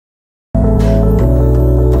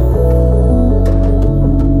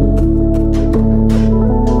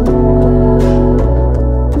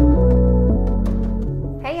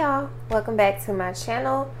back to my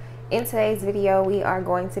channel. In today's video, we are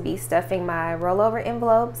going to be stuffing my rollover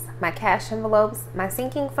envelopes, my cash envelopes, my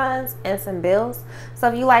sinking funds, and some bills.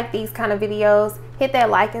 So if you like these kind of videos, hit that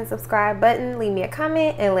like and subscribe button, leave me a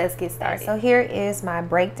comment, and let's get started. So here is my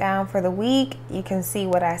breakdown for the week. You can see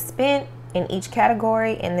what I spent in each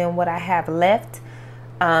category and then what I have left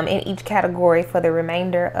in each category for the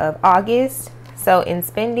remainder of August. So in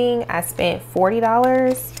spending, I spent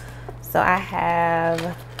 $40. So I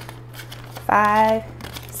have $5,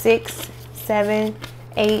 $6, $7,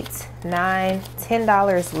 $8, $9,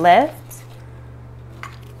 $10 left.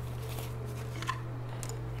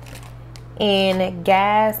 In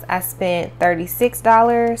gas, I spent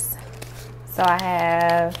 $36. So I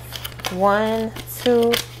have 1,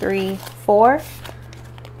 2, 3, 4.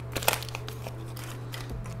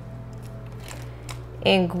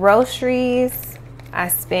 In groceries, I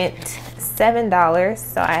spent $7.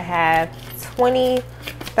 So I have 20,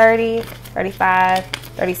 30, 35,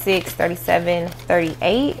 36, 37,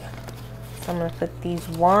 38. So I'm going to put these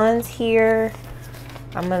ones here.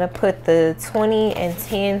 I'm going to put the 20 and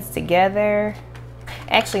 10s together.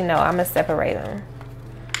 Actually, no, I'm going to separate them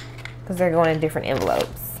because they're going in different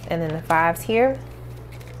envelopes. And then the 5s here.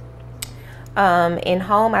 In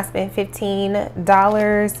home, I spent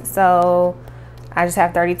 $15. So I just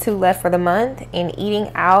have 32 left for the month. In eating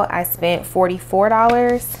out, I spent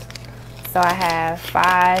 $44. So I have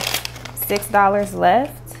 $5, $6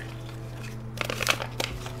 left.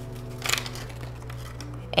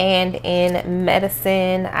 And in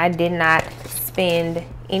medicine, I did not spend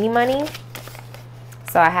any money.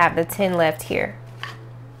 So I have the 10 left here.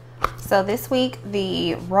 So this week,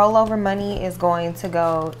 the rollover money is going to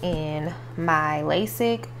go in my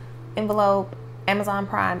LASIK envelope, Amazon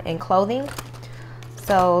Prime, and clothing.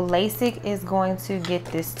 So LASIK is going to get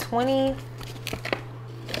this 20.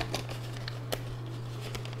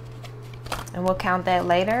 And we'll count that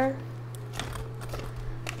later.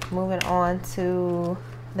 Moving on to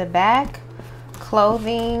the back.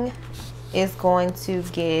 Clothing is going to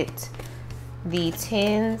get the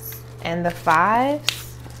 10s and the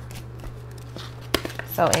 5s.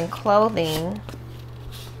 So in clothing,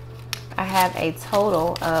 I have a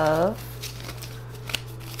total of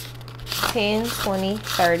 10, 20,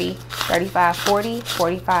 30, 35, 40,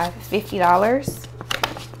 45, $50.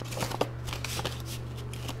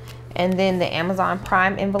 And then the Amazon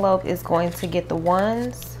Prime envelope is going to get the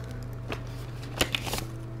ones.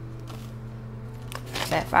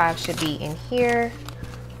 That 5 should be in here.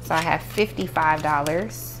 So I have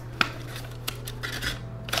 $55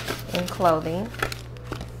 in clothing.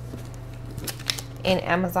 In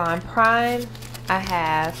Amazon Prime, I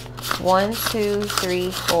have 1, 2,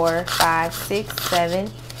 3, 4, 5, 6,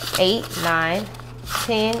 7, 8, 9,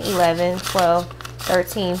 10, 11, 12,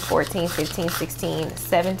 13, 14, 15, 16,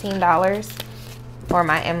 $17 for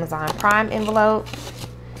my Amazon Prime envelope.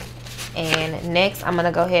 And next, I'm going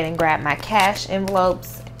to go ahead and grab my cash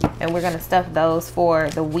envelopes, and we're going to stuff those for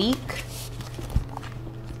the week.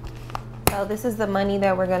 So this is the money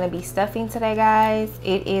that we're going to be stuffing today, guys.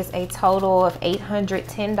 It is a total of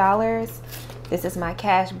 $810. This is my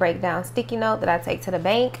cash breakdown sticky note that I take to the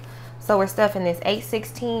bank. So we're stuffing this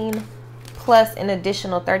 $816 plus an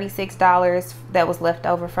additional $36 that was left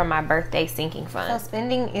over from my birthday sinking fund. So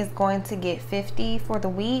spending is going to get $50 for the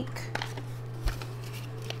week.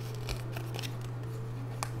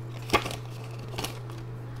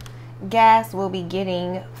 Gas will be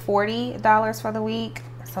getting $40 for the week.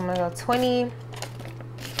 So I'm gonna go 20,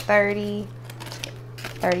 30,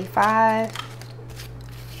 35,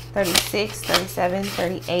 36, 37,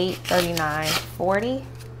 38, 39, 40.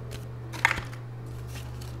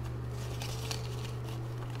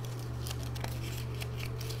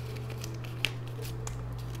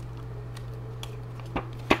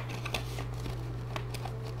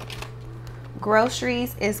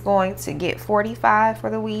 Groceries is going to get $45 for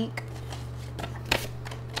the week.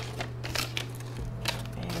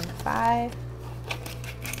 And 5.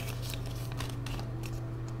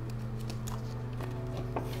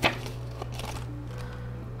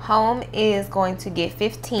 Home is going to get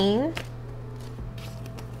 $15.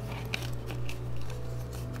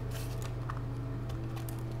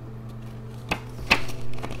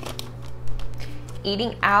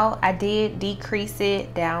 Eating out, I did decrease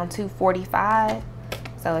it down to $45.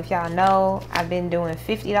 So if y'all know, I've been doing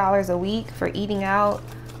 $50 a week for eating out,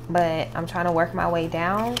 but I'm trying to work my way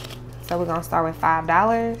down. So we're gonna start with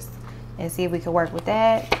 $5 and see if we can work with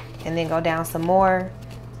that, and then go down some more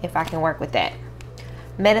if I can work with that.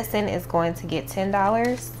 Medicine is going to get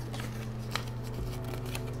 $10.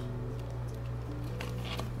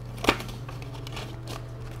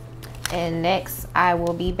 And next I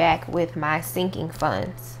will be back with my sinking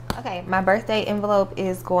funds. Okay, my birthday envelope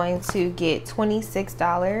is going to get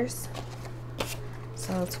 $26.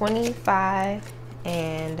 So 25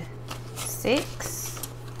 and 6.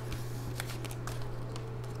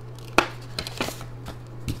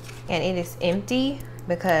 And it is empty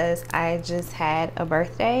because I just had a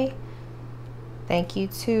birthday. Thank you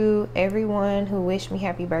to everyone who wished me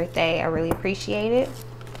happy birthday. I really appreciate it.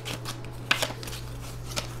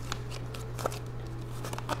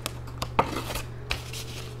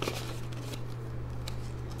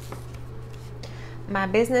 My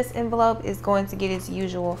business envelope is going to get its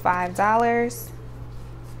usual $5.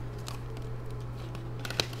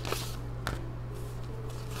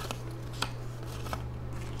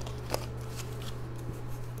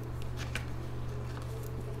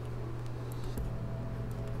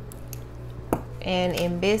 And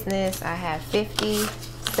in business, I have 50,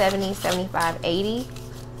 70, 75, 80.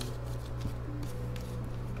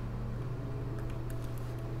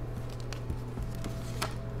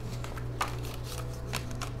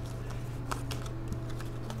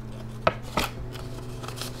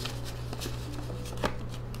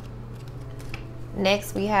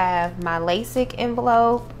 Next, we have my LASIK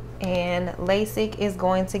envelope, and LASIK is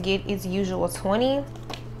going to get its usual 20.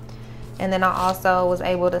 And then I also was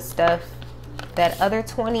able to stuff that other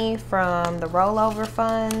 20 from the rollover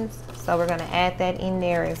funds. So we're gonna add that in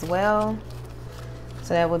there as well.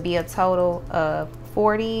 So that would be a total of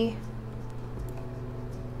 40.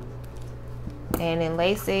 And in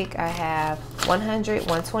LASIK, I have 100,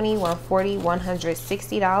 120, 140,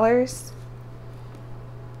 $160.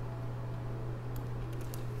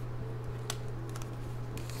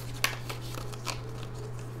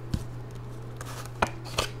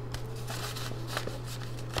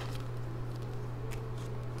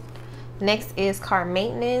 Next is car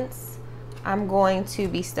maintenance. I'm going to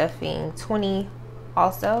be stuffing 20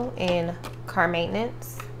 also in car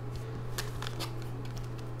maintenance.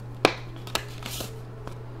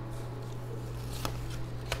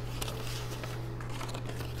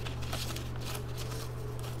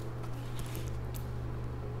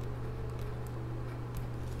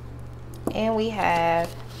 And we have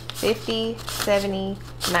 50, 70,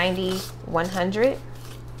 90, 100.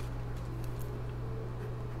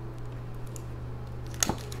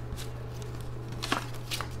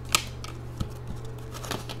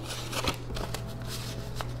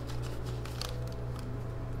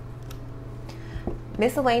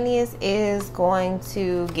 Miscellaneous is going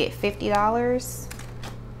to get $50.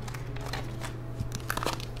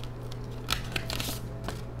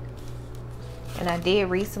 And I did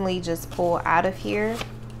recently just pull out of here.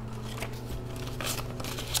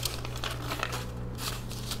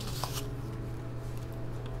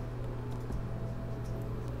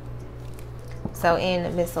 So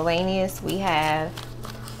in miscellaneous, we have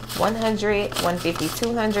 100, 150,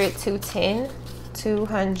 200, 210,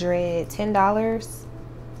 $210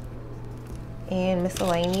 in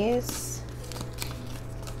miscellaneous.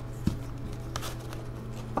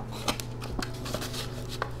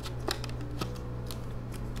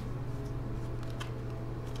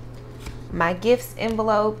 My gifts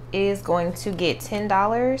envelope is going to get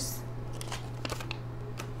 $10.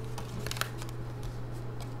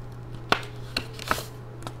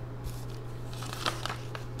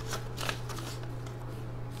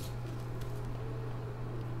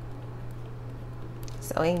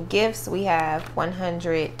 So in gifts, we have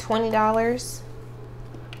 $120.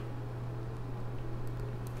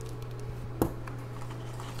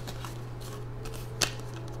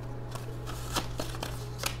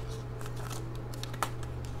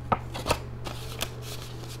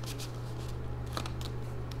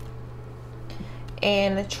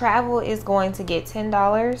 And the travel is going to get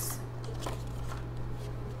 $10.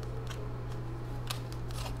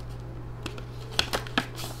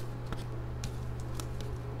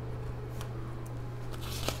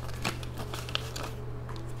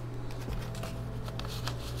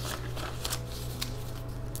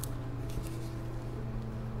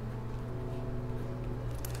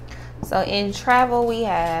 So in travel, we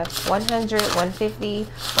have 100, 150,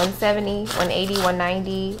 170, 180,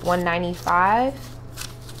 190, 195.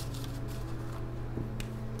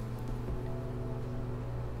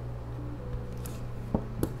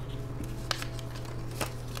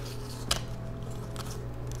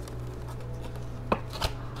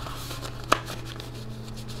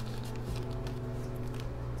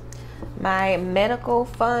 My medical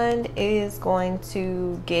fund is going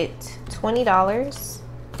to get $20.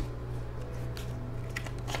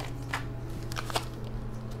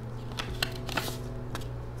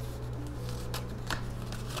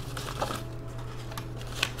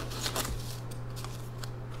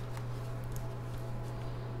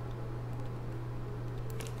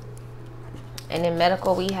 And in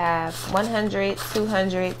medical, we have 100,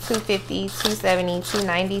 200, 250, 270,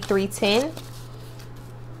 290, 310.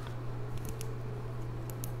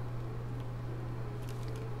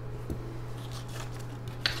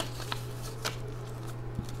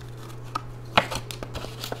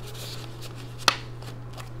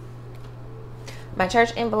 My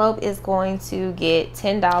church envelope is going to get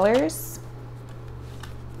 $10.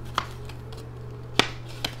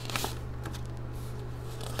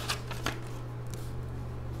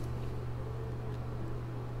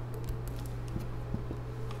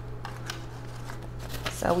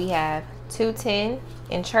 So we have 210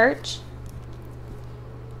 in church.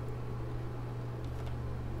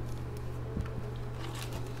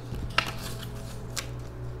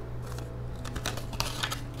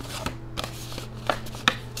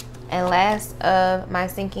 And last of my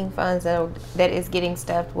sinking funds that is getting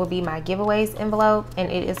stuffed will be my giveaways envelope,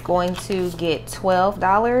 and it is going to get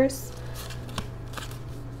 $12.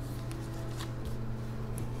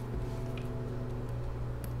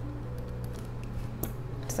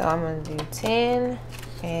 So I'm going to do 10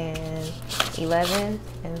 and 11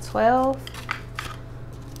 and 12.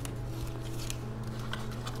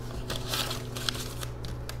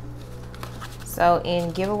 So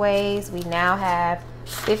in giveaways, we now have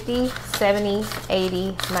 50, 70,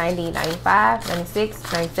 80, 90, 95,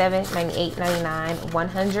 96, 97, 98, 99,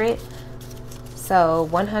 100. So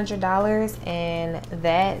 $100, and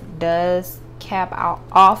that does cap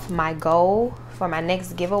off my goal for my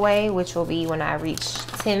next giveaway, which will be when I reach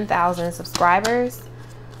 10,000 subscribers.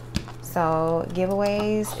 So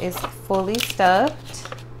giveaways is fully stuffed,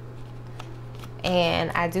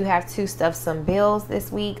 and I do have to stuff some bills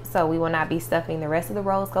this week, so we will not be stuffing the rest of the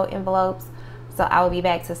rose gold envelopes. So I will be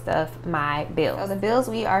back to stuff my bills. So the bills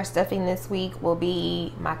we are stuffing this week will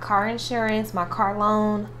be my car insurance, my car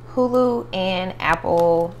loan, Hulu, and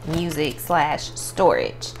Apple Music /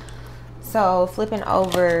 storage. So flipping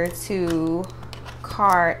over to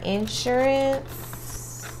car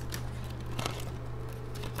insurance.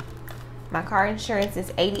 My car insurance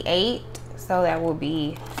is $88, so that will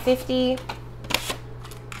be 50,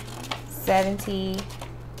 70,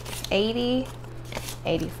 80,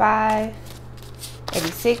 85,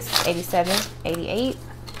 86, 87, 88.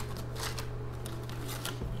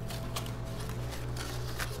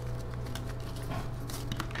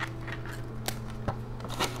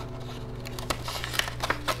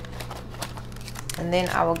 And then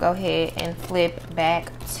I will go ahead and flip back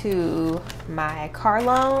to my car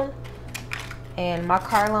loan. And my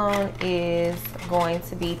car loan is going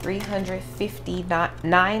to be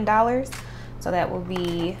 $359. So that will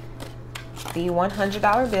be the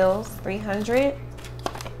 $100 bills: 300,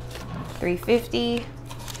 350,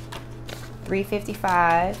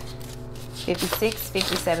 355, 56,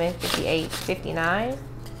 57, 58, 59.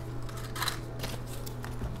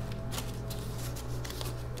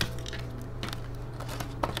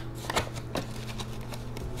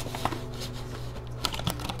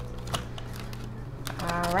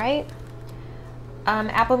 All right.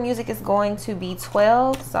 Apple Music is going to be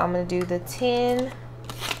 12, so I'm going to do the 10,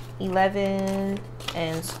 11,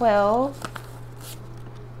 and 12.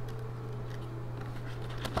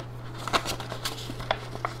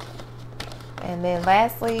 And then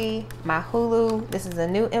lastly, my Hulu, this is a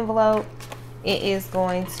new envelope. It is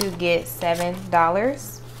going to get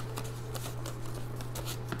 $7.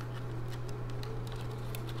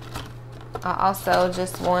 I also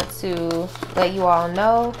just want to let you all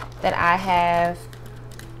know that I have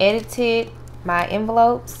edited my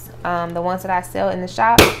envelopes, the ones that I sell in the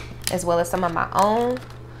shop, as well as some of my own,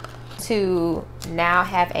 to now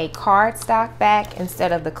have a cardstock back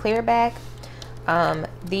instead of the clear back.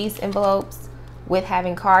 These envelopes with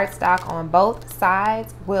having cardstock on both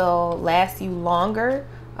sides will last you longer.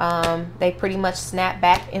 They pretty much snap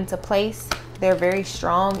back into place. They're very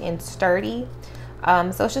strong and sturdy.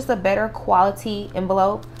 So it's just a better quality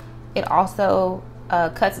envelope. It also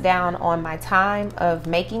cuts down on my time of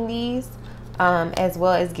making these, as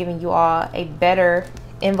well as giving you all a better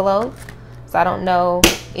envelope. So I don't know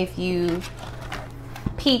if you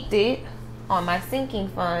peeped it on my sinking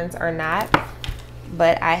funds or not,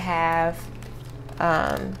 but I have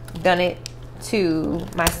done it to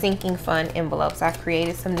my sinking fund envelopes. I've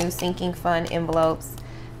created some new sinking fund envelopes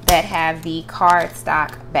that have the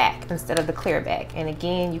cardstock back instead of the clear back. And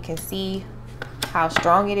again, you can see how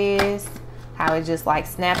strong it is, how it just like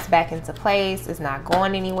snaps back into place. It's not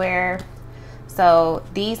going anywhere. So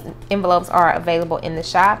these envelopes are available in the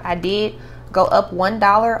shop. I did go up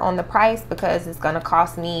 $1 on the price because it's going to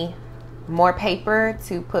cost me more paper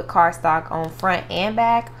to put cardstock on front and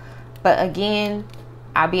back. But again,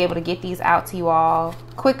 I'll be able to get these out to you all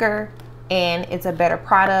quicker and it's a better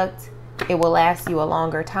product. It will last you a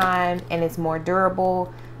longer time, and it's more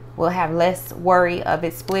durable. We'll have less worry of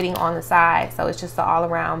it splitting on the side. So it's just an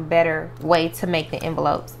all-around better way to make the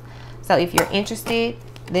envelopes. So if you're interested,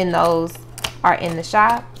 then those are in the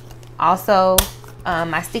shop. Also,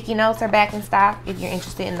 my sticky notes are back in stock if you're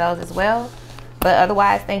interested in those as well. But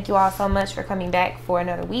otherwise, thank you all so much for coming back for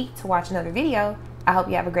another week to watch another video. I hope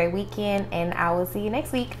you have a great weekend, and I will see you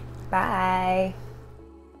next week. Bye.